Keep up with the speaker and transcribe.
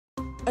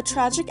A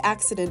tragic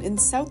accident in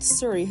South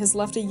Surrey has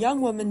left a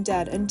young woman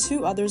dead and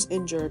 2 others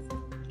injured.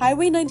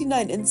 Highway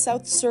 99 in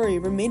South Surrey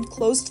remained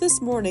closed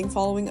this morning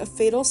following a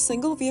fatal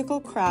single-vehicle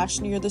crash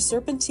near the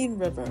Serpentine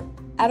River.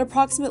 At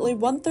approximately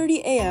 1:30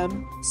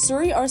 a.m.,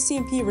 Surrey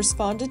RCMP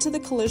responded to the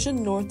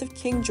collision north of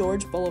King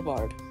George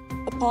Boulevard.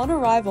 Upon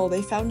arrival,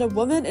 they found a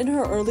woman in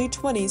her early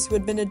 20s who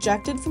had been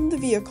ejected from the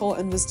vehicle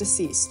and was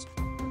deceased.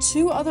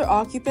 2 other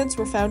occupants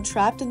were found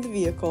trapped in the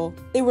vehicle.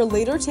 They were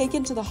later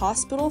taken to the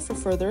hospital for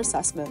further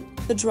assessment.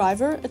 The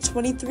driver, a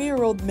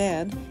 23-year-old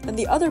man, and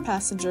the other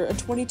passenger, a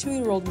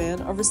 22-year-old man,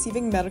 are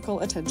receiving medical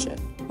attention.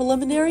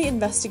 Preliminary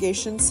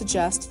investigations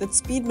suggest that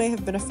speed may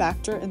have been a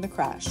factor in the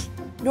crash.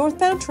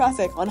 Northbound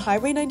traffic on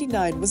Highway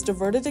 99 was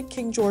diverted at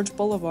King George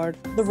Boulevard.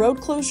 The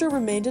road closure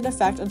remained in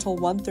effect until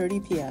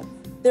 1:30 p.m.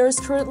 There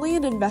is currently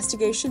an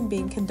investigation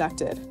being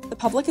conducted. The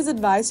public is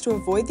advised to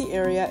avoid the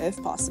area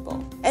if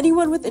possible.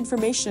 Anyone with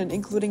information,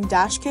 including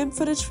dashcam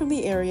footage from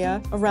the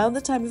area around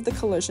the time of the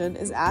collision,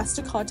 is asked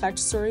to contact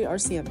Surrey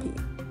RCMP.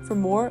 For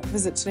more,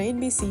 visit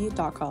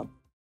todaynbc.com.